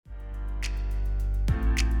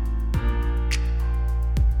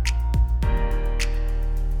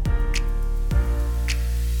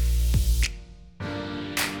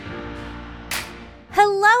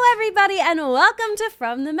everybody, and welcome to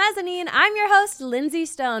From the Mezzanine. I'm your host, Lindsay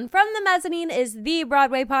Stone. From the Mezzanine is the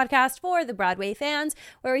Broadway podcast for the Broadway fans,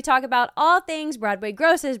 where we talk about all things Broadway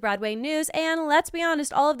grosses, Broadway news, and let's be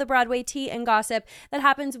honest, all of the Broadway tea and gossip that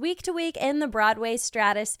happens week to week in the Broadway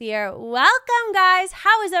stratosphere. Welcome, guys.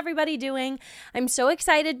 How is everybody doing? I'm so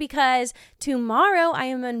excited because tomorrow I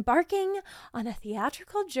am embarking on a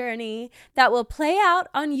theatrical journey that will play out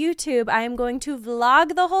on YouTube. I am going to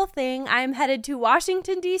vlog the whole thing. I am headed to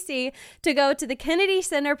Washington, D.C. to go to the Kennedy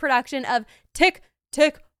Center production of Tick,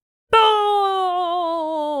 Tick,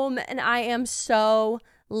 Boom! And I am so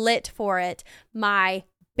lit for it. My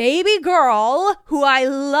baby girl, who I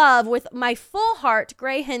love with my full heart,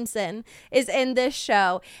 Gray Henson, is in this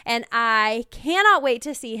show. And I cannot wait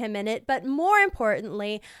to see him in it. But more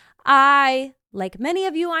importantly, I, like many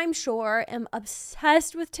of you, I'm sure, am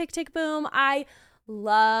obsessed with Tick, Tick, Boom. I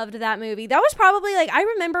loved that movie. That was probably I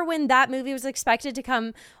remember when that movie was expected to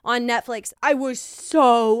come on Netflix. I was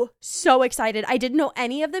so excited. I didn't know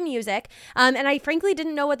any of the music. And I frankly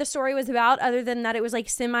didn't know what the story was about other than that it was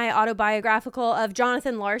semi-autobiographical of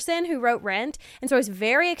Jonathan Larson, who wrote Rent. And so I was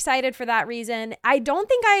very excited for that reason. I don't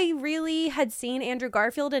think I really had seen Andrew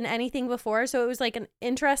Garfield in anything before, so it was an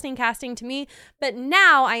interesting casting to me. But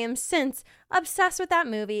now I am since obsessed with that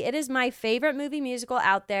movie. It is my favorite movie musical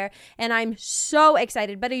out there, and I'm so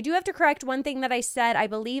excited. But I do have to correct one thing that I said, I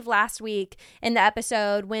believe, last week in the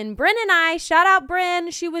episode when Bryn and I, shout out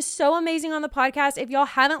Bryn, she was so amazing on the podcast. If y'all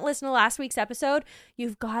haven't listened to last week's episode,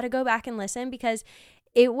 you've got to go back and listen because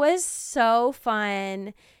it was so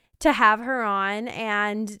fun to have her on,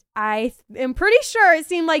 and I am pretty sure it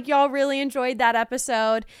seemed like y'all really enjoyed that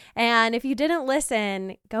episode. And if you didn't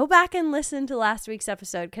listen, go back and listen to last week's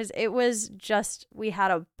episode because it was just, we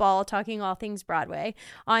had a ball talking all things Broadway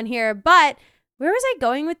on here. But where was I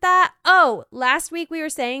going with that? Oh, last week we were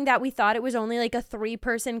saying that we thought it was only a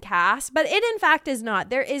 3-person cast, but it in fact is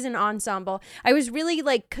not. There is an ensemble. I was really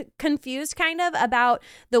confused kind of about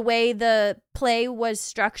the way the play was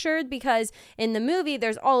structured because in the movie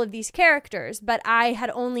there's all of these characters, but I had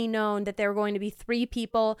only known that there were going to be 3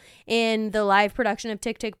 people in the live production of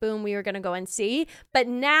Tick, Tick, Boom we were going to go and see. But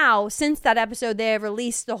now, since that episode, they have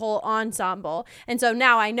released the whole ensemble. And so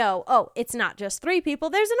now I know, oh, it's not just 3 people,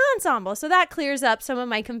 there's an ensemble. So that clears up some of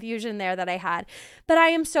my confusion there that I had. But I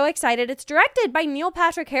am so excited. It's directed by Neil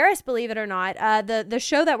Patrick Harris, believe it or not. The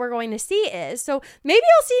show that we're going to see is. So maybe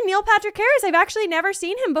I'll see Neil Patrick Harris. I've actually never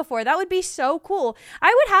seen him before. That would be so cool.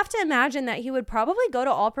 I would have to imagine that he would probably go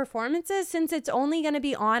to all performances since it's only going to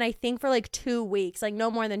be on, I think, for 2 weeks, no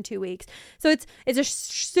more than 2 weeks. So it's a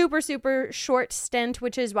super short stint,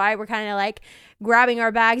 which is why we're kind of grabbing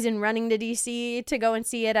our bags and running to DC to go and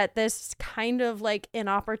see it at this kind of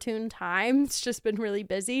inopportune time. It's just been really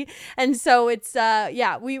busy. And so it's,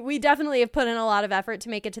 we definitely have put in a lot of effort to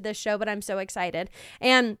make it to this show, but I'm so excited.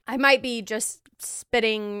 And I might be just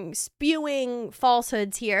spewing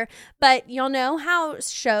falsehoods here, but you'll know how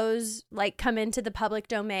shows come into the public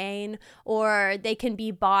domain or they can be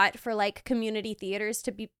bought for community theaters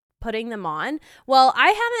to be putting them on. Well, I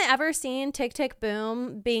haven't ever seen Tick, Tick,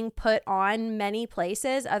 Boom being put on many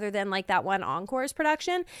places other than that one Encore's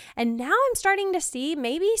production. And now I'm starting to see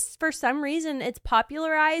maybe for some reason it's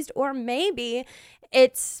popularized, or maybe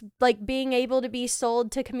it's being able to be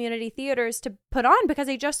sold to community theaters to put on, because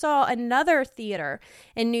I just saw another theater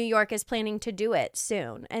in New York is planning to do it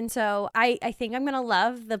soon. And so I think I'm going to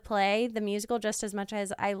love the play, the musical, just as much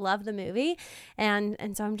as I love the movie. And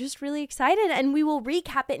so I'm just really excited. And we will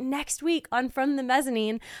recap it next week on From the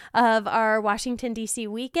Mezzanine of our Washington, D.C.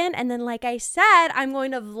 weekend. And then, like I said, I'm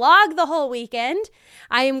going to vlog the whole weekend.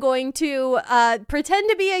 I am going to pretend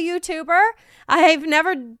to be a YouTuber. I've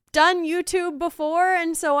never done YouTube before,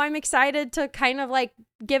 and so I'm excited to kind of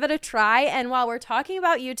give it a try. And while we're talking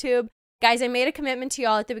about YouTube, guys, I made a commitment to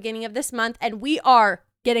y'all at the beginning of this month, and we are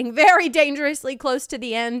getting very dangerously close to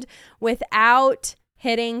the end without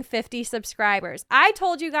hitting 50 subscribers. I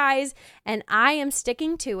told you guys, and I am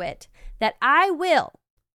sticking to it, that I will,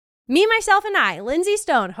 me, myself, and I, Lindsay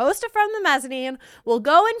Stone, host of From the Mezzanine, will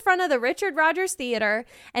go in front of the Richard Rodgers Theater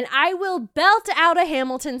and I will belt out a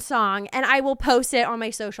Hamilton song and I will post it on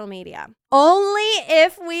my social media. Only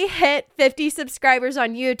if we hit 50 subscribers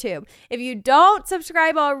on YouTube. If you don't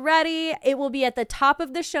subscribe already, it will be at the top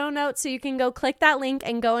of the show notes, so you can go click that link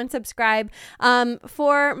and go and subscribe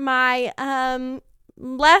for my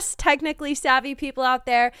less technically savvy people out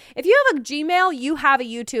there, if you have a Gmail, you have a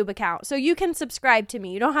YouTube account. So you can subscribe to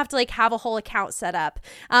me. You don't have to like have a whole account set up.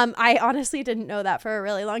 I honestly didn't know that for a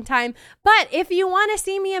really long time. But if you want to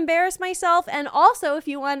see me embarrass myself, and also if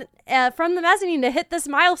you want From the Mezzanine to hit this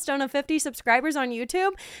milestone of 50 subscribers on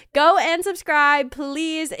YouTube, go and subscribe,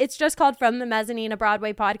 please. It's just called From the Mezzanine, a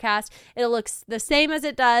Broadway podcast. It looks the same as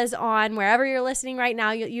it does on wherever you're listening right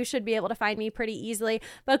now. You should be able to find me pretty easily.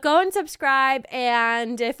 But go and subscribe,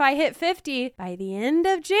 and if I hit 50 by the end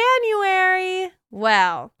of January,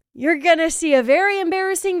 well, you're gonna see a very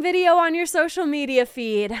embarrassing video on your social media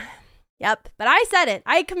feed. Yep, but I said it.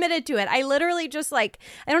 I committed to it. I literally just I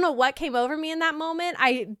don't know what came over me in that moment.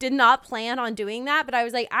 I did not plan on doing that, but I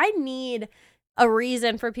was like, I need a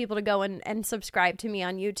reason for people to go and subscribe to me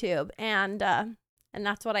on YouTube. And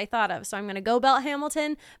that's what I thought of. So I'm going to go Belt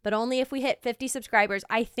Hamilton, but only if we hit 50 subscribers.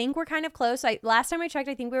 I think we're kind of close. Last time I checked,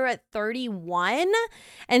 I think we were at 31.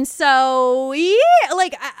 And so, yeah,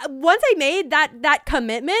 once I made that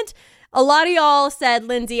commitment, a lot of y'all said,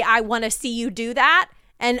 Lindsay, I want to see you do that.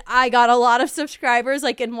 And I got a lot of subscribers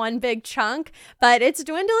in one big chunk, but it's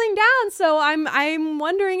dwindling down. So I'm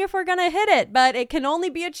wondering if we're going to hit it, but it can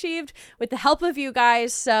only be achieved with the help of you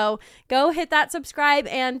guys. So go hit that subscribe.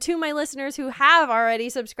 And to my listeners who have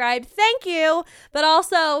already subscribed, thank you. But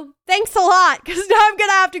also thanks a lot, because now I'm going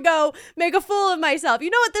to have to go make a fool of myself.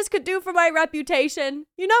 You know what this could do for my reputation?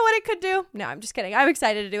 You know what it could do? No, I'm just kidding. I'm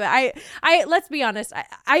excited to do it. I let's be honest.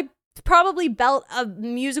 I probably belt a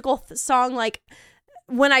musical song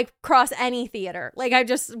when I cross any theater. I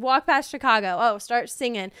just walk past Chicago, start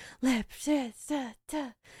singing lips, and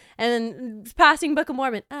then passing Book of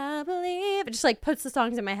Mormon, I believe. It just puts the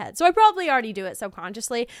songs in my head. So I probably already do it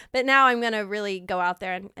subconsciously, but now I'm gonna really go out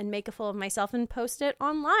there and make a fool of myself and post it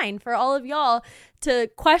online for all of y'all to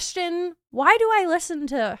question, why do I listen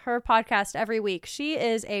to her podcast every week? She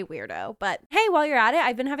is a weirdo. But hey, while you're at it,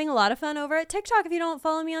 I've been having a lot of fun over at TikTok. If you don't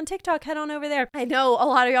follow me on TikTok, head on over there. I know a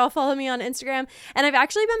lot of y'all follow me on Instagram, and I've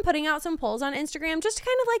actually been putting out some polls on Instagram just to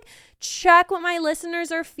kind of check what my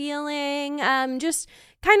listeners are feeling. Just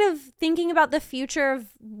kind of thinking about the future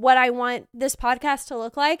of what I want this podcast to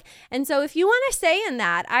look like. And so if you want to say in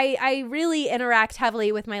that, I really interact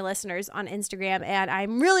heavily with my listeners on Instagram, and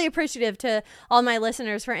I'm really appreciative to all my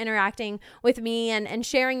listeners for interacting with me and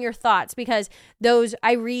sharing your thoughts, because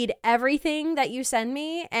I read everything that you send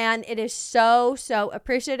me, and it is so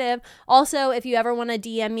appreciative. Also, if you ever want to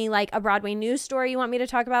DM me a Broadway news story you want me to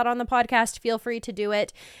talk about on the podcast, feel free to do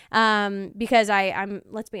it. Because I'm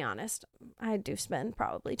let's be honest, I do spend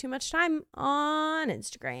probably too much time on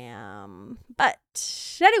Instagram. But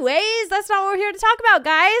anyways, that's not what we're here to talk about,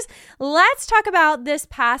 guys. Let's talk about this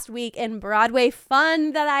past week in Broadway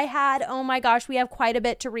fun that I had. Oh my gosh, we have quite a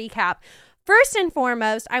bit to recap. First and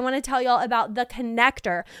foremost, I want to tell y'all about The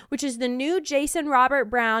Connector, which is the new Jason Robert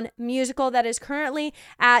Brown musical that is currently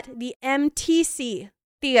at the MTC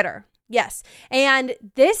Theater. Yes. And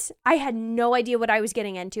this, I had no idea what I was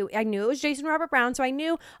getting into. I knew it was Jason Robert Brown, so I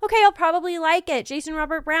knew, okay, I'll probably like it. Jason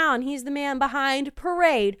Robert Brown, he's the man behind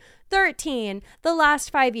Parade, 13, The Last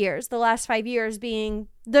 5 Years. The Last 5 Years being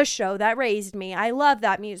the show that raised me. I love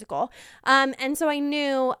that musical. And so I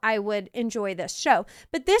knew I would enjoy this show.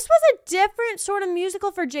 But this was a different sort of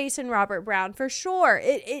musical for Jason Robert Brown, for sure.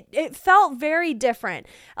 It felt very different.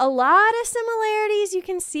 A lot of similarities. You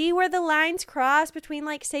can see where the lines cross between,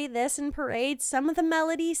 say, this and Parade. Some of the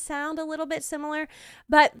melodies sound a little bit similar,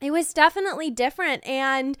 but it was definitely different.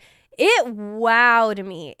 And it wowed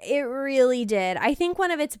me. It really did. I think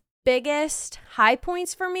one of its biggest high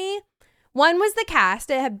points for me, one was the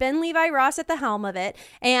cast. It had Ben Levi Ross at the helm of it,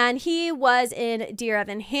 and he was in Dear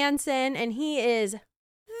Evan Hansen, and he is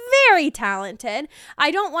very talented.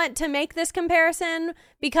 I don't want to make this comparison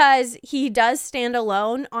because he does stand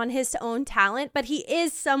alone on his own talent, but he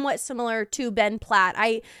is somewhat similar to Ben Platt.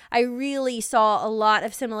 I really saw a lot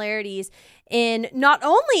of similarities in not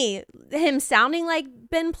only him sounding like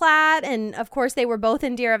Ben Platt, and of course they were both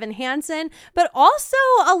in Dear Evan Hansen, but also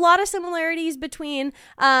a lot of similarities between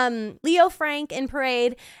Leo Frank in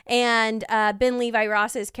Parade and Ben Levi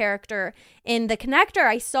Ross's character in The Connector.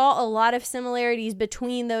 I saw a lot of similarities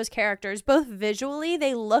between those characters, both visually,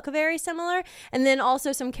 they look very similar, and then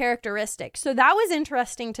also some characteristics. So that was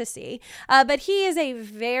interesting to see. But he is a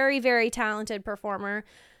very, very talented performer.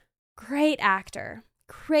 Great actor,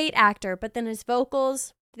 but then his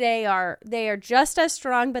vocals, they are just as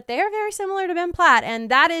strong, but they are very similar to Ben Platt, and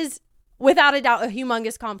that is without a doubt a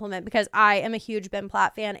humongous compliment, because I am a huge Ben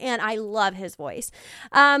Platt fan and I love his voice.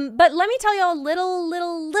 But let me tell you a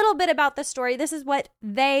little bit about the story. This is what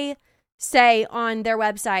they say on their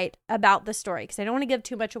website about the story, because I don't want to give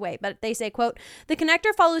too much away, but they say, quote, "The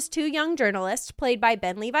Connector follows two young journalists played by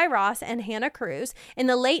Ben Levi Ross and Hannah Cruz in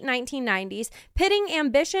the late 1990s, pitting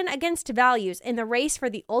ambition against values in the race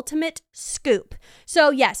for the ultimate scoop."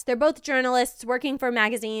 So yes, they're both journalists working for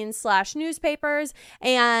magazines / newspapers,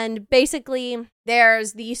 and basically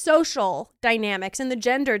there's the social dynamics and the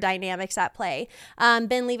gender dynamics at play.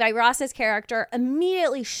 Ben Levi Ross's character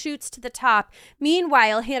immediately shoots to the top.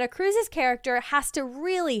 Meanwhile, Hannah Cruz's character has to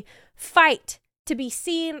really fight to be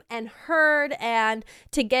seen and heard and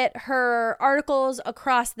to get her articles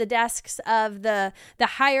across the desks of the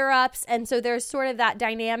higher ups. And so there's sort of that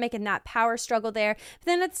dynamic and that power struggle there. But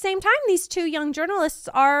then at the same time, these two young journalists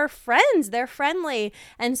are friends. They're friendly.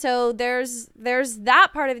 And so there's that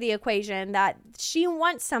part of the equation, that she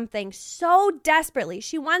wants something so desperately.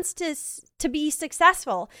 She wants to be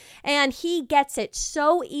successful, and he gets it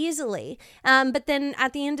so easily. But then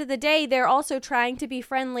at the end of the day, they're also trying to be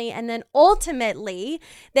friendly, and then ultimately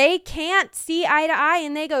they can't see eye to eye,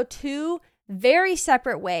 and they go two very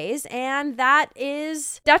separate ways, and that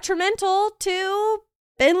is detrimental to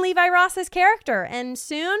Ben Levi Ross's character. And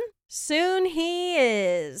soon he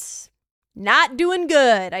is not doing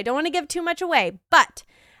good. I don't want to give too much away, but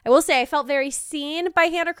I will say I felt very seen by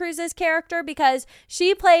Hannah Cruz's character, because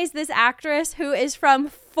she plays this actress who is from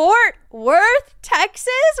Fort Worth,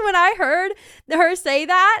 Texas. When I heard her say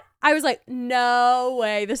that, I was like, no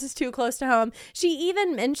way, this is too close to home. She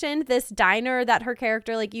even mentioned this diner that her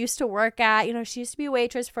character used to work at. You know, she used to be a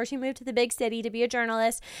waitress before she moved to the big city to be a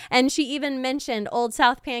journalist. And she even mentioned Old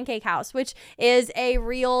South Pancake House, which is a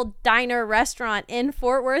real diner restaurant in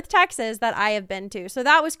Fort Worth, Texas that I have been to. So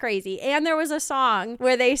that was crazy. And there was a song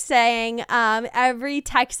where they sang, "Every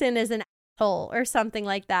Texan is an asshole" or something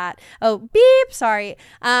like that. Oh, beep, sorry.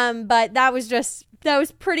 But that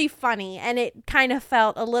was pretty funny, and it kind of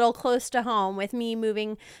felt a little close to home with me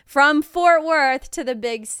moving from Fort Worth to the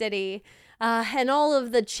big city, and all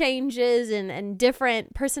of the changes and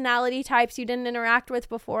different personality types you didn't interact with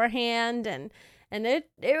beforehand, and it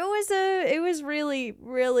was really,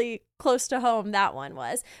 really close to home, that one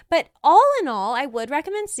was. But all in all, I would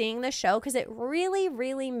recommend seeing the show, because it really,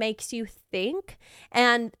 really makes you think.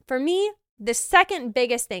 And for me, the second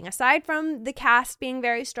biggest thing, aside from the cast being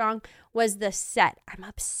very strong, was the set. I'm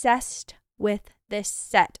obsessed with this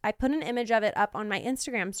set. I put an image of it up on my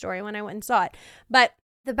Instagram story when I went and saw it. But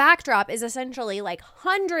the backdrop is essentially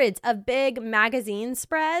hundreds of big magazine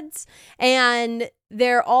spreads, and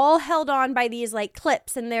they're all held on by these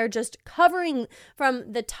clips, and they're just covering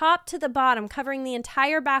from the top to the bottom, covering the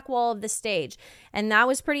entire back wall of the stage. And that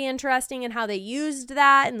was pretty interesting, and how they used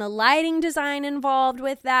that and the lighting design involved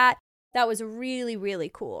with that. That was really,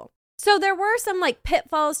 really cool. So there were some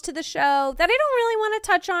pitfalls to the show that I don't really want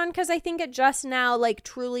to touch on, because I think it just now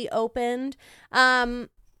truly opened.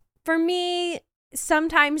 For me,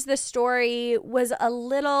 sometimes the story was a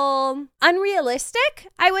little unrealistic,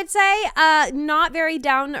 I would say. Not very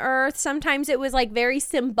down to earth. Sometimes it was very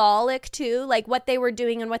symbolic too. What they were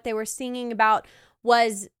doing and what they were singing about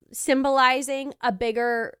was symbolizing a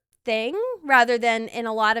bigger thing, rather than in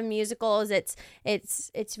a lot of musicals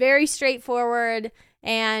it's very straightforward,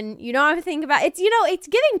 and you don't have to think about it. It's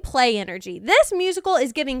giving play energy. This musical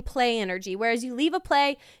is giving play energy, whereas you leave a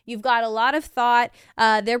play, you've got a lot of thought.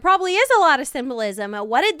 There probably is a lot of symbolism.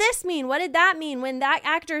 What did this mean? What did that mean when that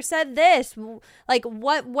actor said this?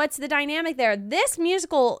 What's the dynamic there? This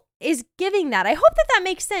musical is giving that. I hope that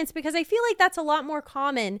makes sense, because I feel that's a lot more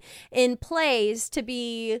common in plays to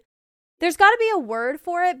be. There's got to be a word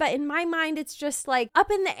for it, but in my mind, it's just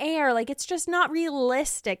up in the air. It's just not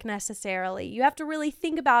realistic necessarily. You have to really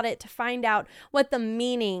think about it to find out what the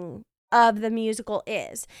meaning of the musical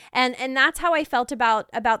is. And that's how I felt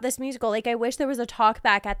about this musical. I wish there was a talk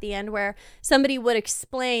back at the end where somebody would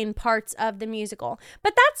explain parts of the musical.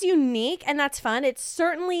 But that's unique and that's fun. It's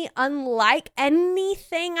certainly unlike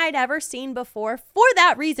anything I'd ever seen before, for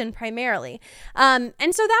that reason primarily. And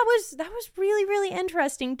so that was really, really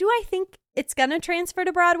interesting. Do I think it's gonna transfer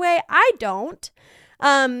to Broadway? I don't.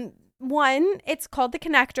 One, it's called The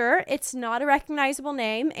Connector. It's not a recognizable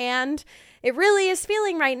name, and it really is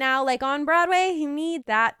feeling right now on Broadway, you need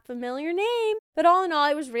that familiar name. But all in all,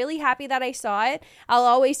 I was really happy that I saw it. I'll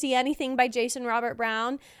always see anything by Jason Robert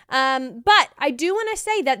Brown. But I do want to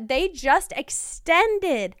say that they just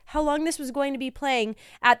extended how long this was going to be playing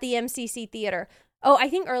at the MCC Theater. Oh, I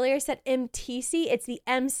think earlier I said MTC. It's the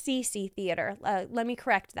MCC Theater. Let me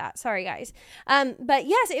correct that. Sorry, guys. But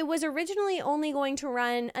yes, it was originally only going to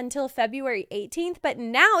run until February 18th, but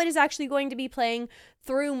now it is actually going to be playing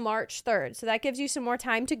through March 3rd. So that gives you some more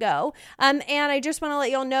time to go. And I just want to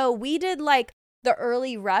let y'all know, we did the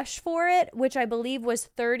early rush for it, which I believe was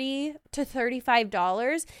 $30 to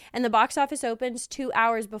 $35, and the box office opens 2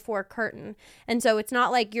 hours before curtain. And so it's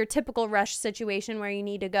not like your typical rush situation where you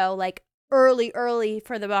need to go like early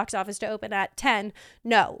for the box office to open at 10.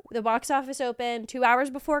 No, the box office opened 2 hours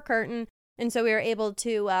before curtain. And so we were able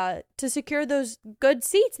to secure those good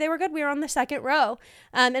seats. They were good. We were on the second row.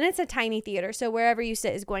 And it's a tiny theater, so wherever you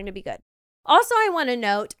sit is going to be good. Also, I want to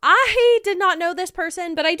note, I did not know this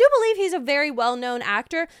person, but I do believe he's a very well-known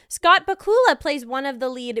actor. Scott Bakula plays one of the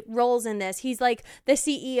lead roles in this. He's like the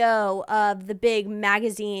CEO of the big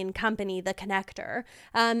magazine company, The Connector.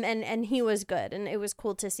 And he was good, and it was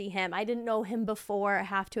cool to see him. I didn't know him before, I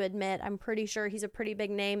have to admit. I'm pretty sure he's a pretty big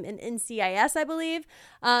name in NCIS, I believe.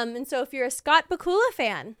 And so if you're a Scott Bakula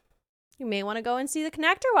fan, you may want to go and see The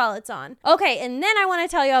Connector while it's on. Okay, and then I want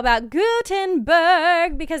to tell you about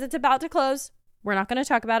Gutenberg because it's about to close. We're not going to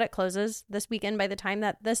talk about it. It closes this weekend. By the time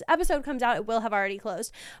that this episode comes out, it will have already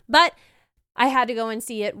closed. But I had to go and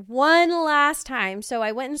see it one last time. So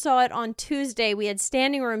I went and saw it on Tuesday. We had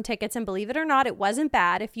standing room tickets, and believe it or not, it wasn't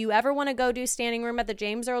bad. If you ever want to go do standing room at the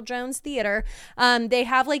James Earl Jones Theater, they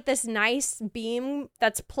have like this nice beam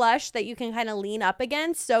that's plush that you can kind of lean up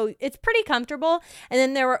against. So it's pretty comfortable. And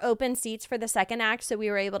then there were open seats for the second act. So we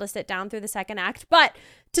were able to sit down through the second act. But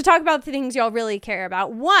to talk about the things y'all really care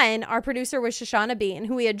about, one, our producer was Shoshana Bean,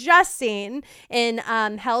 who we had just seen in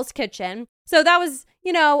Hell's Kitchen. So that was,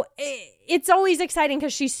 you know, it's always exciting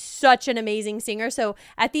because she's such an amazing singer. So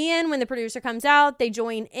at the end, when the producer comes out, they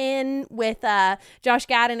join in with Josh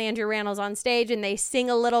Gad and Andrew Rannells on stage, and they sing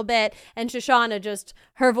a little bit. And Shoshana just,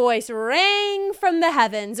 her voice rang from the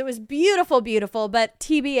heavens. It was beautiful, beautiful. But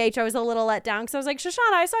TBH, I was a little let down because I was like,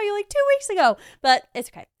 Shoshana, I saw you like 2 weeks ago. But it's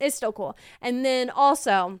okay. It's still cool. And then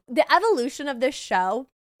also, the evolution of this show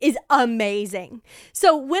is amazing.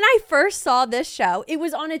 So when I first saw this show, it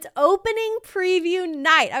was on its opening preview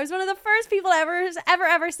night. I was one of the first people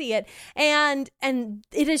ever see it. And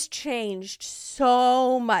it has changed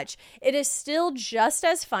so much. It is still just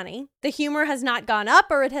as funny. The humor has not gone up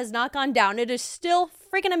or it has not gone down. It is still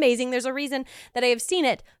freaking amazing. There's a reason that I have seen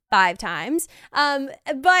it 5 times.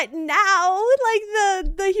 But now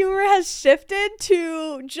like the humor has shifted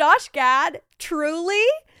to Josh Gad truly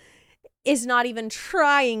is not even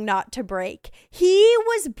trying not to break. He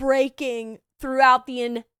was breaking throughout the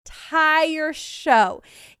entire show.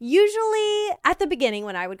 Usually at the beginning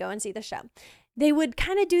when I would go and see the show, they would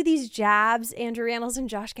kind of do these jabs, Andrew Rannells and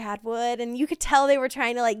Josh Gad would, and you could tell they were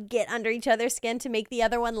trying to like get under each other's skin to make the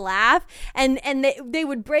other one laugh, and they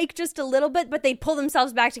would break just a little bit, but they'd pull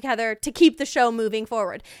themselves back together to keep the show moving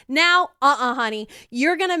forward. Now, honey,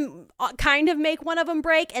 you're gonna kind of make one of them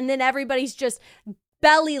break, and then everybody's just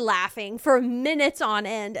belly laughing for minutes on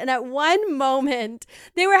end. And at one moment,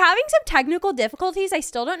 they were having some technical difficulties. I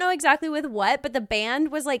still don't know exactly with what, but the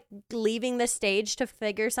band was like leaving the stage to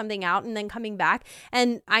figure something out and then coming back.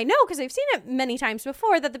 And I know, because I've seen it many times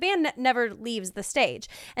before, that the band never leaves the stage.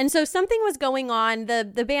 And so something was going on.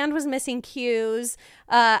 The band was missing cues.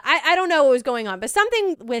 I don't know what was going on, but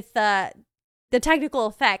something with the technical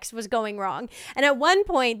effects was going wrong. And at one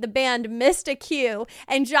point, the band missed a cue,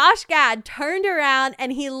 and Josh Gad turned around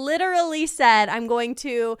and he literally said, I'm going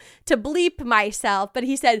to bleep myself, but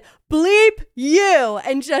he said, bleep you,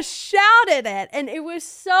 and just shouted it. And it was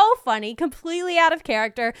so funny, completely out of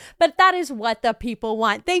character, but that is what the people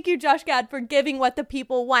want. Thank you, Josh Gad, for giving what the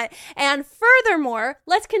people want. And furthermore,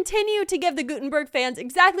 let's continue to give the Gutenberg fans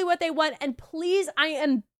exactly what they want. And please, I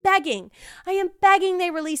am begging they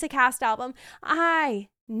release a cast album. I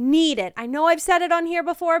need it. I know I've said it on here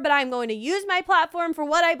before, but I'm going to use my platform for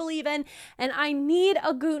what I believe in, and I need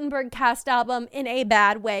a Gutenberg cast album in a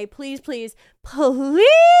bad way. Please, please, please,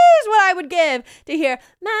 what I would give to hear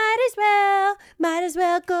might as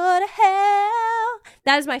well go to hell.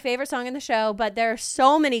 That is my favorite song in the show, but there are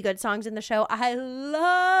so many good songs in the show. I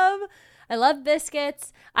love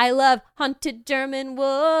Biscuits. I love Haunted German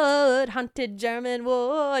Wood.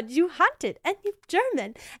 You haunted and you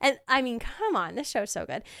German. And I mean, come on, this show's so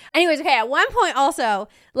good. Anyways, okay, at one point also,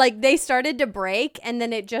 like they started to break and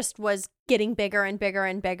then it just was getting bigger and bigger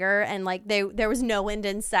and bigger. And like there was no end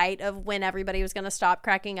in sight of when everybody was going to stop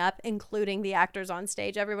cracking up, including the actors on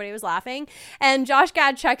stage. Everybody was laughing. And Josh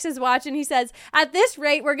Gad checks his watch and he says, at this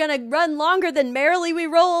rate, we're going to run longer than Merrily We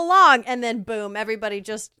Roll Along. And then boom, everybody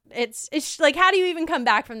just, it's like, how do you even come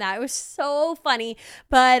back from that? It was so funny.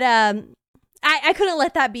 But I couldn't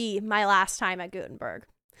let that be my last time at Gutenberg.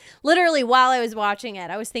 Literally, while I was watching it,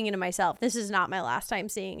 I was thinking to myself, this is not my last time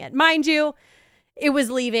seeing it. Mind you, it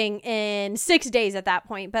was leaving in 6 days at that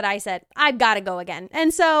point, but I said, I've got to go again.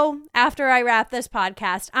 And so after I wrap this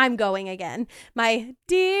podcast, I'm going again. My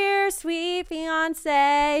dear sweet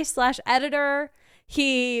fiance / editor,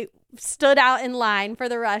 he stood out in line for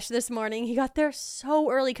the rush this morning. He got there so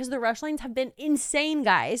early because the rush lines have been insane,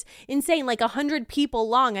 guys. Insane, like 100 people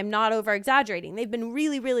long. I'm not over exaggerating. They've been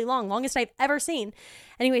really, really long. Longest I've ever seen.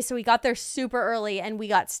 Anyway, so we got there super early and we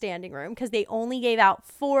got standing room because they only gave out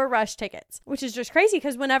 4 rush tickets, which is just crazy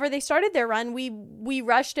because whenever they started their run, we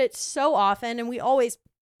rushed it so often and we always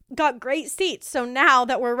got great seats. So now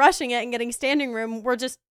that we're rushing it and getting standing room, we're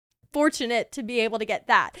just fortunate to be able to get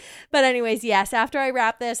that. But anyways, yes, after I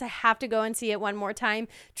wrap this, I have to go and see it one more time,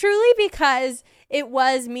 truly because it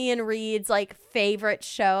was me and Reed's like favorite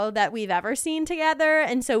show that we've ever seen together.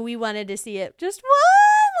 And so we wanted to see it just one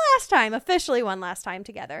last time, officially one last time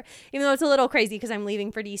together, even though it's a little crazy because I'm leaving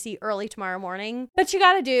for DC early tomorrow morning. But you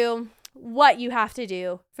got to do what you have to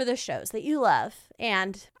do for the shows that you love.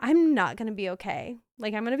 And I'm not going to be okay.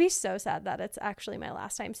 Like, I'm going to be so sad that it's actually my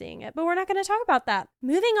last time seeing it, but we're not going to talk about that.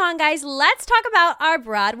 Moving on, guys, let's talk about our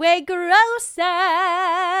Broadway grosses.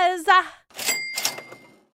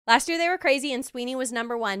 Last year they were crazy and Sweeney was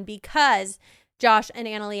number 1 because Josh and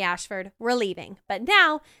Annalee Ashford were leaving. But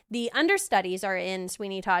now the understudies are in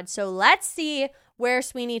Sweeney Todd. So let's see where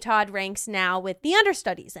Sweeney Todd ranks now with the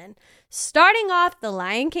understudies in. Starting off, The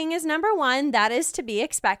Lion King is number 1. That is to be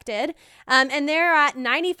expected. And they're at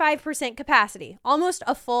 95% capacity, almost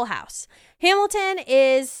a full house. Hamilton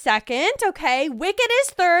is 2nd. Okay. Wicked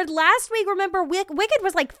is 3rd. Last week, remember, Wicked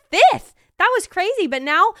was like 5th. That was crazy. But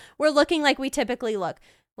now we're looking like we typically look.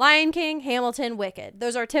 Lion King, Hamilton, Wicked.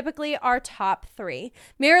 Those are typically our top 3.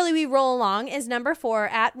 Merrily We Roll Along is number 4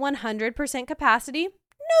 at 100% capacity.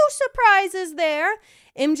 No surprises there.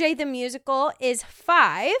 MJ the Musical is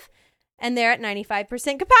 5, and they're at 95%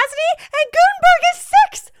 capacity. And Gutenberg is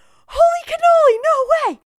 6. Holy cannoli, no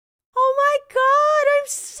way. Oh my God, I'm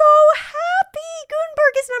so happy.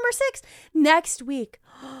 Gutenberg is number 6. Next week,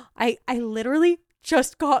 I literally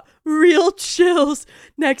just got real chills.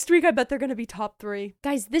 Next week, I bet they're going to be top 3.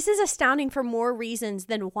 Guys, this is astounding for more reasons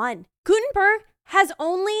than one. Gutenberg has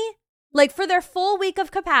only, like, for their full week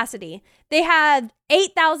of capacity, they had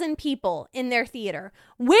 8,000 people in their theater,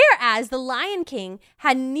 whereas The Lion King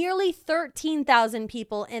had nearly 13,000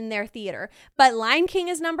 people in their theater. But Lion King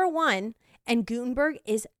is number 1, and Gutenberg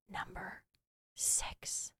is number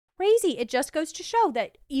 6. Crazy. It just goes to show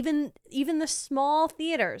that even the small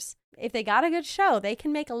theaters, if they got a good show, they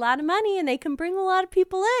can make a lot of money and they can bring a lot of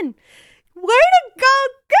people in. Way to go,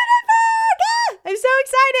 Gutenberg! Ah, I'm so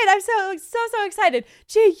excited. I'm so excited.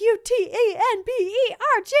 Gutenberg.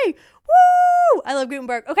 Woo! I love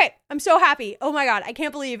Gutenberg. Okay, I'm so happy. Oh my God, I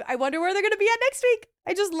can't believe. I wonder where they're going to be at next week.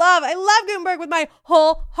 I love Gutenberg with my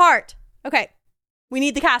whole heart. Okay, we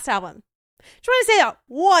need the cast album. Just want to say that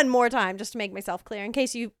one more time just to make myself clear in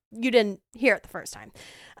case you didn't hear it the first time.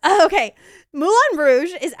 Okay, Moulin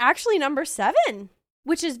Rouge is actually number 7,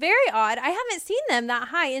 which is very odd. I haven't seen them that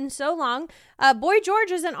high in so long. Boy George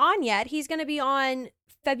isn't on yet. He's going to be on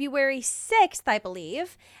February 6th, I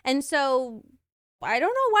believe. And so I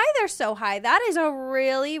don't know why they're so high. That is a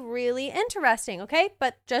really, really interesting, okay?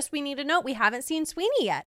 But just we need to note, we haven't seen Sweeney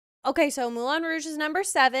yet. Okay, so Moulin Rouge is number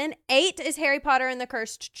 7. 8 is Harry Potter and the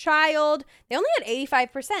Cursed Child. They only had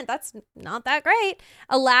 85%. That's not that great.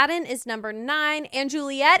 Aladdin is number 9. And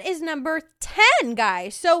Juliet is number 10,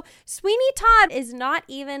 guys. So Sweeney Todd is not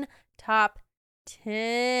even top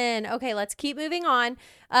 10. Okay, let's keep moving on.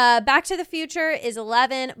 Back to the Future is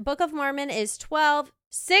 11. Book of Mormon is 12.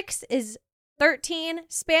 6 is 13.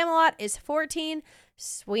 Spamalot is 14.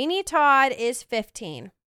 Sweeney Todd is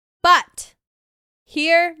 15. But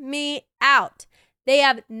hear me out. They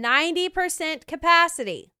have 90%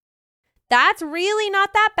 capacity. That's really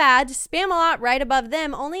not that bad. Spamalot right above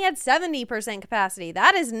them only had 70% capacity.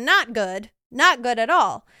 That is not good. Not good at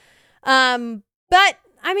all. But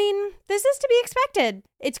I mean, this is to be expected.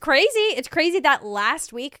 It's crazy. It's crazy that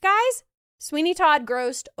last week, guys, Sweeney Todd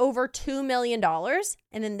grossed over $2 million.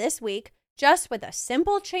 And then this week, just with a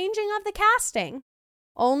simple changing of the casting,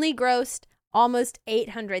 only grossed almost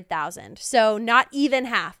 800,000. So not even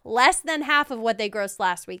half, less than half of what they grossed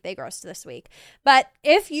last week, they grossed this week. But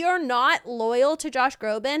if you're not loyal to Josh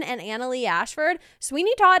Groban and Annalee Ashford,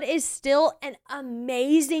 Sweeney Todd is still an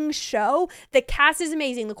amazing show. The cast is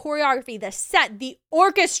amazing. The choreography, the set, the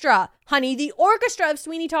orchestra, honey, the orchestra of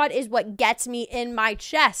Sweeney Todd is what gets me in my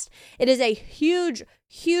chest. It is a huge,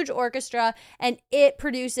 huge orchestra and it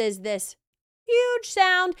produces this huge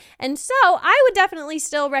sound. And so I would definitely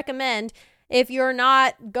still recommend, if you're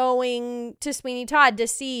not going to Sweeney Todd to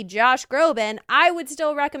see Josh Groban, I would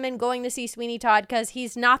still recommend going to see Sweeney Todd because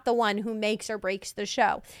he's not the one who makes or breaks the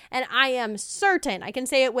show. And I am certain, I can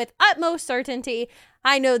say it with utmost certainty,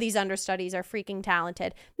 I know these understudies are freaking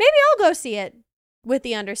talented. Maybe I'll go see it with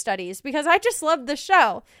the understudies because I just loved the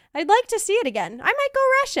show. I'd like to see it again. I might go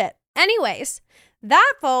rush it. Anyways,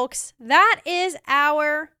 that, folks, that is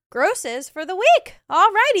our grosses for the week.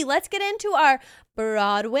 Alrighty, let's get into our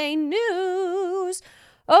Broadway news.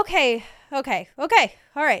 Okay. All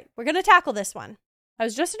right, we're going to tackle this one. I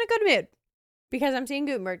was just in a good mood because I'm seeing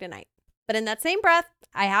Gutenberg tonight. But in that same breath,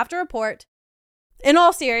 I have to report, in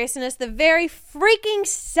all seriousness, the very freaking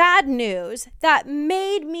sad news that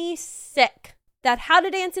made me sick, that How to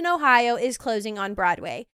Dance in Ohio is closing on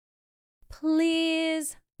Broadway.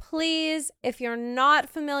 Please, if you're not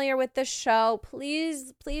familiar with the show,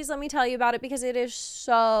 please let me tell you about it because it is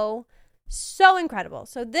so incredible.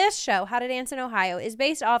 So this show, How to Dance in Ohio, is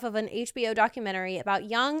based off of an HBO documentary about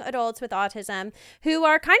young adults with autism who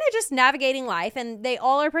are kind of just navigating life, and they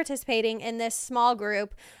all are participating in this small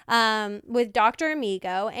group with Dr.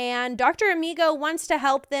 Amigo, and Dr. Amigo wants to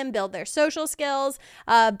help them build their social skills,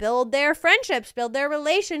 build their friendships, build their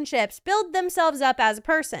relationships, build themselves up as a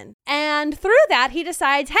person. And through that, he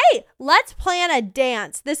decides, hey, let's plan a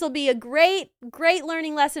dance. This will be a great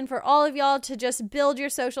learning lesson for all of y'all to just build your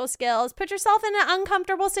social skills. Put yourself in an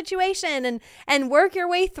uncomfortable situation and work your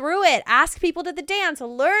way through it. Ask people to the dance.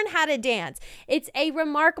 Learn how to dance. It's a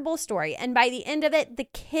remarkable story. And by the end of it, the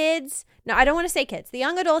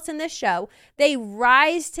young adults in this show, they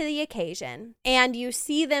rise to the occasion and you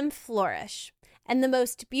see them flourish. And the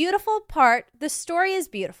most beautiful part, the story is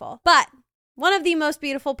beautiful, but one of the most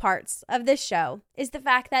beautiful parts of this show is the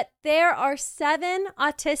fact that there are 7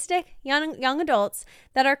 autistic young adults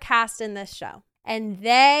that are cast in this show. And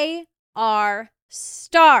they are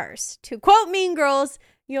stars. To quote Mean Girls,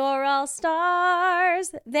 you're all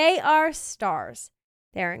stars. They are stars.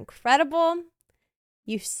 They're incredible.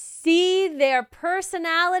 You see their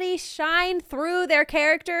personality shine through their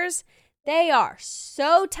characters. They are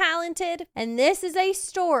so talented. And this is a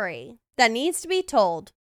story that needs to be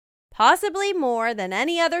told, possibly more than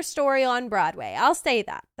any other story on Broadway. I'll say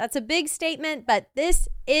that. That's a big statement, but this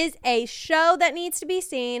is a show that needs to be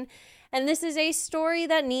seen. And this is a story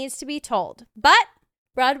that needs to be told. But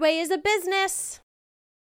Broadway is a business,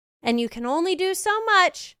 and you can only do so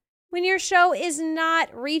much when your show is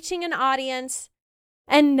not reaching an audience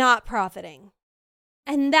and not profiting.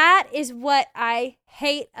 And that is what I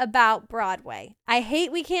hate about Broadway. I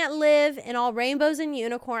hate we can't live in all rainbows and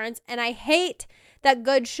unicorns, and I hate that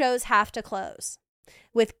good shows have to close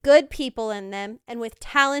with good people in them and with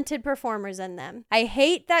talented performers in them. I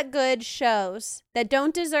hate that good shows that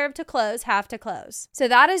don't deserve to close have to close. So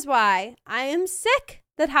that is why I am sick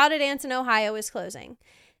that How to Dance in Ohio is closing.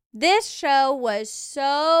 This show was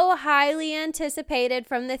so highly anticipated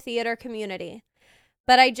from the theater community,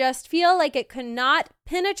 but I just feel like it could not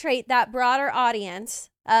penetrate that broader audience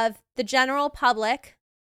of the general public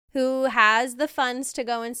who has the funds to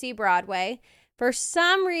go and see Broadway. For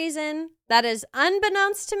some reason that is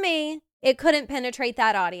unbeknownst to me, it couldn't penetrate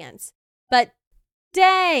that audience. But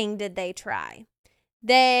dang, did they try.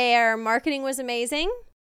 Their marketing was amazing.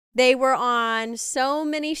 They were on so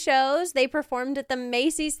many shows. They performed at the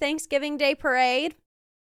Macy's Thanksgiving Day Parade.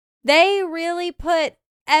 They really put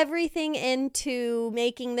everything into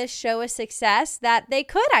making this show a success that they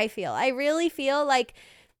could, I feel. I really feel like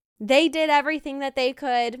they did everything that they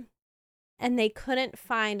could, and they couldn't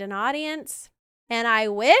find an audience. And I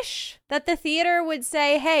wish that the theater would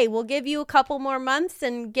say, hey, we'll give you a couple more months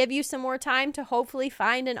and give you some more time to hopefully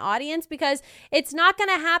find an audience, because it's not going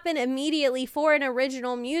to happen immediately for an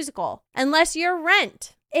original musical unless you're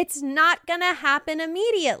Rent. It's not going to happen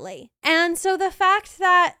immediately. And so the fact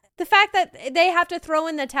that they have to throw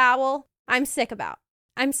in the towel, I'm sick about.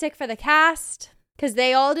 I'm sick for the cast because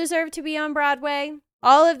they all deserve to be on Broadway.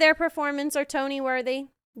 All of their performances are Tony worthy.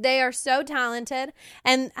 They are so talented,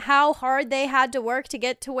 and how hard they had to work to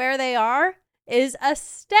get to where they are is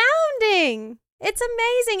astounding. It's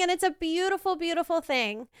amazing, and it's a beautiful, beautiful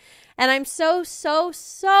thing. And I'm so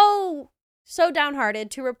downhearted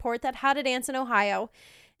to report that How to Dance in Ohio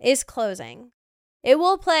is closing. It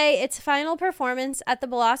will play its final performance at the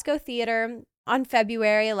Belasco Theater on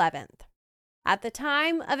February 11th. At the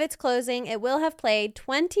time of its closing, it will have played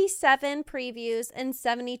 27 previews and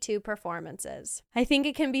 72 performances. I think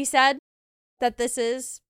it can be said that this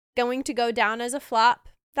is going to go down as a flop.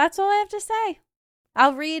 That's all I have to say.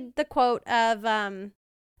 I'll read the quote of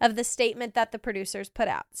the statement that the producers put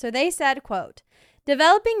out. So they said, quote,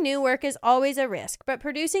 Developing new work is always a risk, but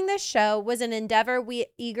producing this show was an endeavor we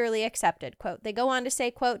eagerly accepted, quote. They go on to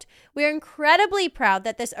say, quote, we are incredibly proud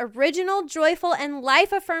that this original, joyful, and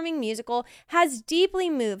life-affirming musical has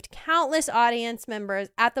deeply moved countless audience members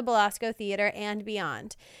at the Belasco Theater and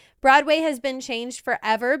beyond. Broadway has been changed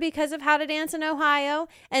forever because of How to Dance in Ohio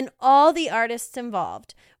and all the artists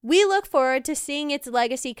involved. We look forward to seeing its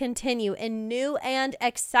legacy continue in new and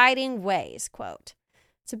exciting ways, quote.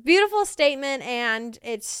 It's a beautiful statement, and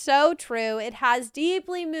it's so true. It has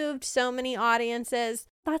deeply moved so many audiences.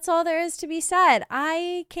 That's all there is to be said.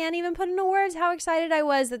 I can't even put into words how excited I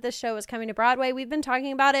was that this show was coming to Broadway. We've been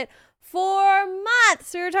talking about it for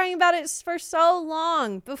months. We were talking about it for so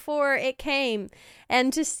long before it came.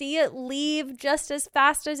 And to see it leave just as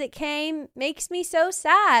fast as it came makes me so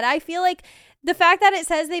sad. I feel like the fact that it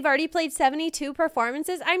says they've already played 72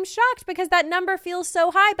 performances, I'm shocked because that number feels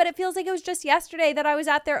so high, but it feels like it was just yesterday that I was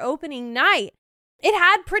at their opening night. It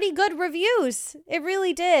had pretty good reviews. It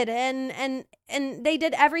really did. And they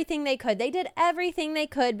did everything they could. They did everything they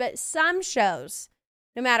could, but some shows,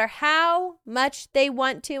 no matter how much they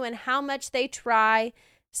want to and how much they try,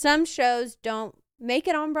 some shows don't make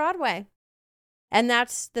it on Broadway. And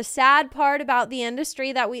that's the sad part about the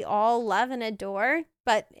industry that we all love and adore,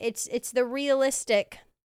 but it's the realistic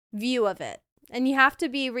view of it. And you have to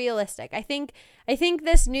be realistic. I think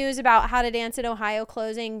this news about How to Dance in Ohio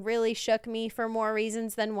closing really shook me for more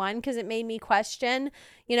reasons than one, because it made me question,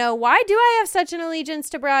 why do I have such an allegiance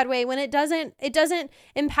to Broadway when it doesn't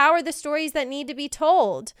empower the stories that need to be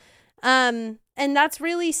told? And that's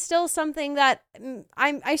really still something that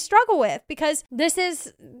I struggle with, because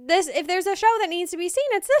if there's a show that needs to be seen,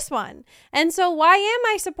 it's this one. And so why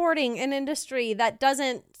am I supporting an industry that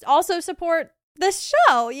doesn't also support this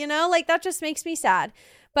show? That just makes me sad.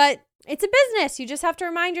 But it's a business. You just have to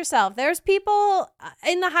remind yourself. There's people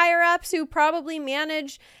in the higher ups who probably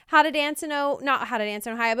manage not How to Dance in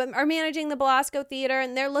Ohio, but are managing the Belasco Theater,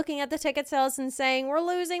 and they're looking at the ticket sales and saying, we're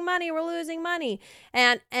losing money.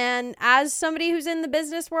 And as somebody who's in the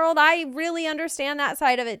business world, I really understand that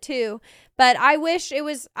side of it too. But I wish it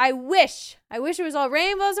was all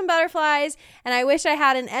rainbows and butterflies, and I wish I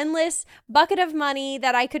had an endless bucket of money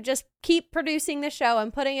that I could just keep producing the show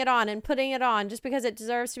and putting it on just because it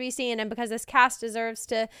deserves to be seen and because this cast deserves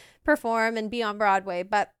to perform and be on Broadway.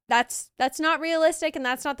 But that's not realistic, and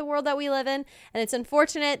that's not the world that we live in, and it's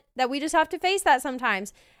unfortunate that we just have to face that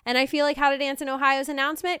sometimes. And I feel like How to Dance in Ohio's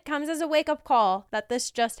announcement comes as a wake-up call that this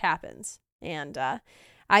just happens. And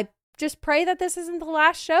I just pray that this isn't the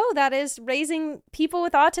last show that is raising people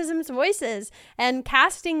with autism's voices and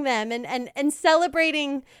casting them and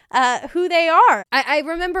celebrating who they are. I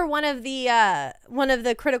remember one of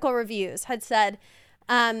the critical reviews had said,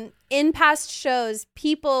 in past shows,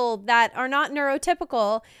 people that are not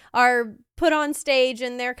neurotypical are put on stage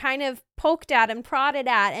and they're kind of poked at and prodded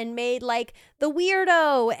at and made like the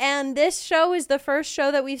weirdo. And this show is the first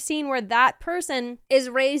show that we've seen where that person is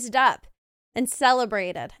raised up and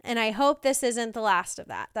celebrated. And I hope this isn't the last of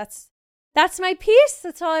that. That's my piece.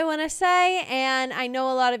 That's all I want to say. And I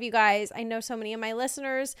know a lot of you guys, I know so many of my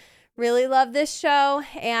listeners really love this show.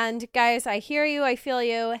 And guys, I hear you. I feel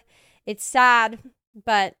you. It's sad.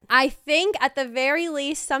 But I think at the very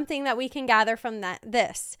least, something that we can gather from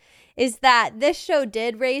this is that this show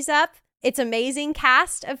did raise up its amazing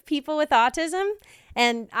cast of people with autism.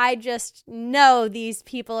 And I just know these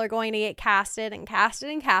people are going to get casted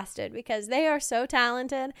because they are so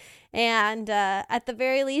talented. And at the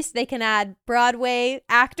very least, they can add Broadway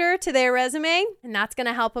actor to their resume. And that's going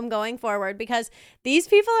to help them going forward because these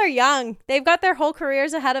people are young. They've got their whole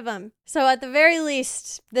careers ahead of them. So at the very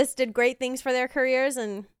least, this did great things for their careers,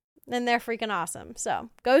 and they're freaking awesome.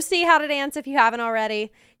 So go see How to Dance if you haven't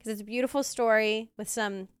already, because it's a beautiful story with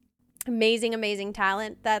some amazing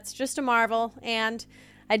talent. That's just a marvel, and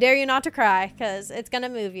I dare you not to cry because it's gonna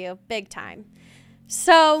move you big time.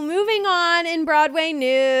 So moving on in Broadway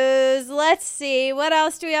news, let's see, what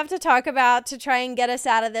else do we have to talk about to try and get us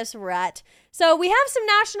out of this rut? So we have some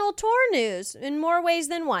national tour news in more ways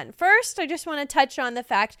than one. First, I just want to touch on the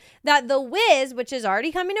fact that The Wiz, which is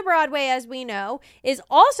already coming to Broadway, as we know, is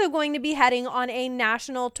also going to be heading on a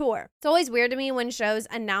national tour. It's always weird to me when shows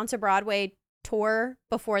announce a Broadway tour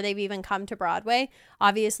before they've even come to Broadway.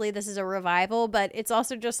 Obviously, this is a revival, but it's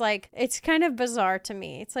also just like, it's kind of bizarre to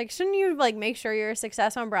me. It's like, shouldn't you like make sure you're a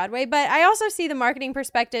success on Broadway? But I also see the marketing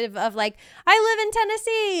perspective of like, I live in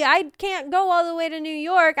Tennessee. I can't go all the way to New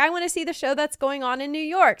York. I want to see the show that's going on in New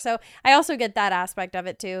York. So I also get that aspect of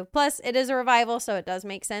it too. Plus, it is a revival, so it does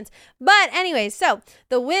make sense. But anyways, so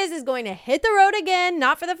The Wiz is going to hit the road again,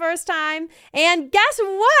 not for the first time. And guess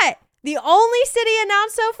what? The only city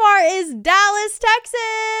announced so far is Dallas,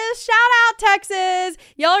 Texas. Shout out, Texas.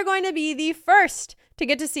 Y'all are going to be the first to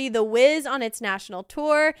get to see The Wiz on its national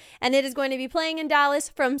tour, and it is going to be playing in Dallas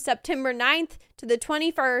from September 9th to the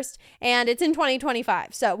 21st, and it's in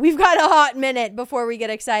 2025. So we've got a hot minute before we get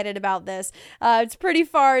excited about this. It's pretty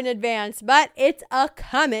far in advance, but it's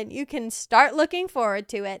a-coming. You can start looking forward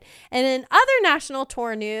to it. And in other national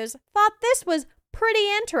tour news, thought this was pretty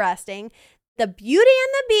interesting. The Beauty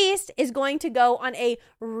and the Beast is going to go on a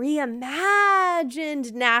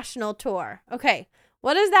reimagined national tour. Okay,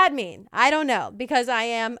 what does that mean? I don't know, because I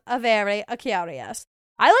am very curious.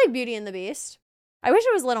 I like Beauty and the Beast. I wish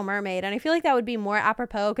it was Little Mermaid, and I feel like that would be more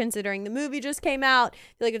apropos considering the movie just came out. I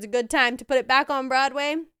feel like it's a good time to put it back on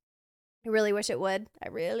Broadway. I really wish it would.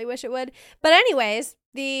 But anyways,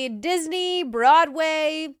 the Disney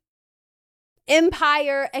Broadway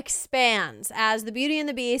empire expands as the Beauty and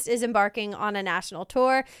the Beast is embarking on a national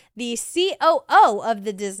tour. The COO of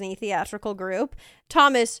the Disney theatrical group,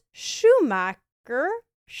 Thomas Schumacher,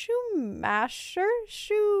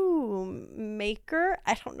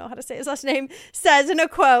 I don't know how to say his last name, says in a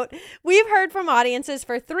quote, "We've heard from audiences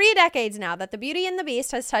for 3 decades now that the Beauty and the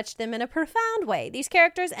Beast has touched them in a profound way. These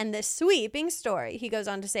characters and this sweeping story." He goes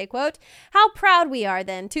on to say, quote, "How proud we are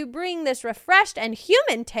then to bring this refreshed and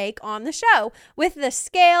human take on the show with the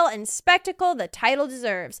scale and spectacle the title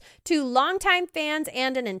deserves. To longtime fans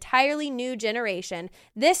and an entirely new generation,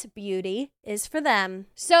 this beauty is for them."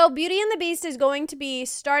 So Beauty and the Beast is going to be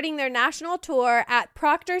starting their national tour at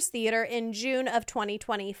Proctor's Theater in June of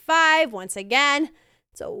 2025. Once again,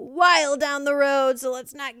 it's a while down the road, so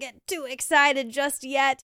let's not get too excited just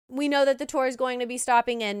yet. We know that the tour is going to be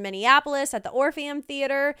stopping in Minneapolis at the Orpheum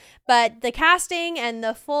Theater, but the casting and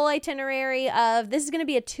the full itinerary of this is going to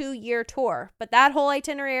be a 2-year tour, but that whole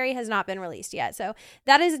itinerary has not been released yet. So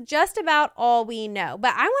that is just about all we know.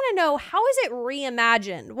 But I want to know, how is it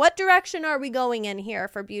reimagined? What direction are we going in here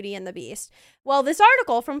for Beauty and the Beast? Well, this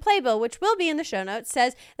article from Playbill, which will be in the show notes,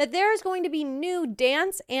 says that there is going to be new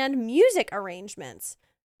dance and music arrangements.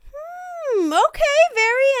 Okay,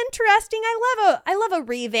 very interesting. I love a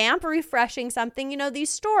revamp, refreshing something. You know, these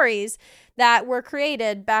stories that were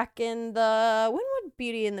created back in when would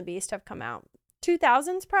Beauty and the Beast have come out?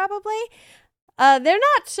 2000s probably. They're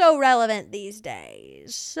not so relevant these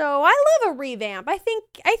days. So I love a revamp. I think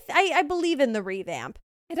I believe in the revamp.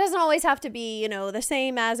 It doesn't always have to be, the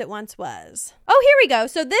same as it once was. Oh, here we go.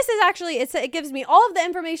 So this is actually, it gives me all of the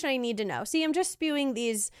information I need to know. See, I'm just spewing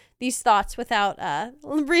these thoughts without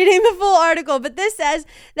reading the full article. But this says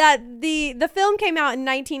that the film came out in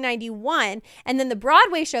 1991, and then the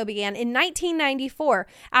Broadway show began in 1994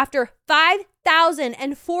 after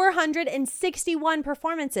 5,461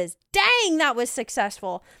 performances. Dang, that was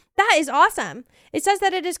successful. That is awesome. It says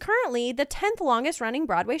that it is currently the 10th longest running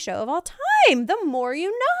Broadway show of all time. The more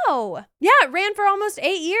you know. Yeah, it ran for almost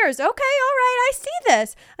 8 years. Okay, all right, I see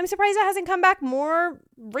this. I'm surprised it hasn't come back more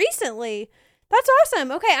recently. That's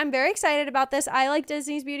awesome. Okay, I'm very excited about this. I like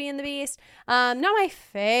Disney's Beauty and the Beast. Not my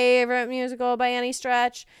favorite musical by any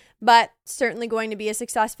stretch, but certainly going to be a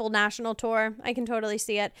successful national tour. I can totally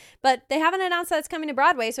see it. But they haven't announced that it's coming to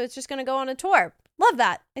Broadway, so it's just going to go on a tour. Love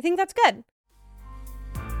that. I think that's good.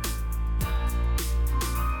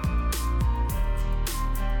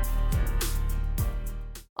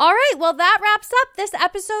 All right, well, that wraps up this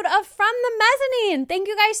episode of From the Mezzanine. Thank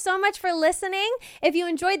you guys so much for listening. If you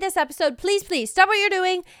enjoyed this episode, please stop what you're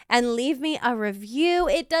doing and leave me a review.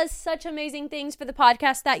 It does such amazing things for the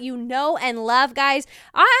podcast that you know and love, guys.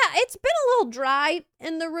 It's been a little dry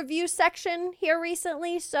in the review section here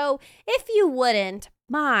recently, so if you wouldn't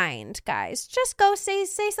mind, guys, just go say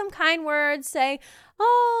some kind words. Say,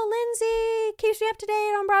 "Oh, Lindsay keeps me up to date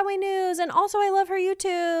on Broadway news, and also I love her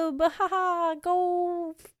YouTube. Haha,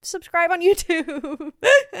 go subscribe on YouTube."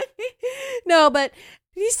 No, but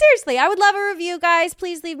seriously, I would love a review, guys.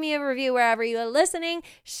 Please leave me a review wherever you are listening.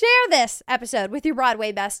 Share this episode with your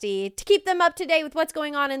Broadway bestie to keep them up to date with what's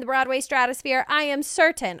going on in the Broadway stratosphere. I am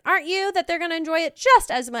certain, aren't you, that they're going to enjoy it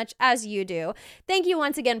just as much as you do. Thank you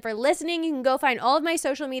once again for listening. You can go find all of my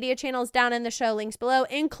social media channels down in the show links below,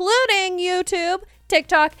 including YouTube,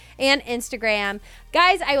 TikTok, and Instagram.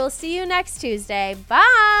 Guys, I will see you next Tuesday.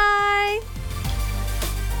 Bye!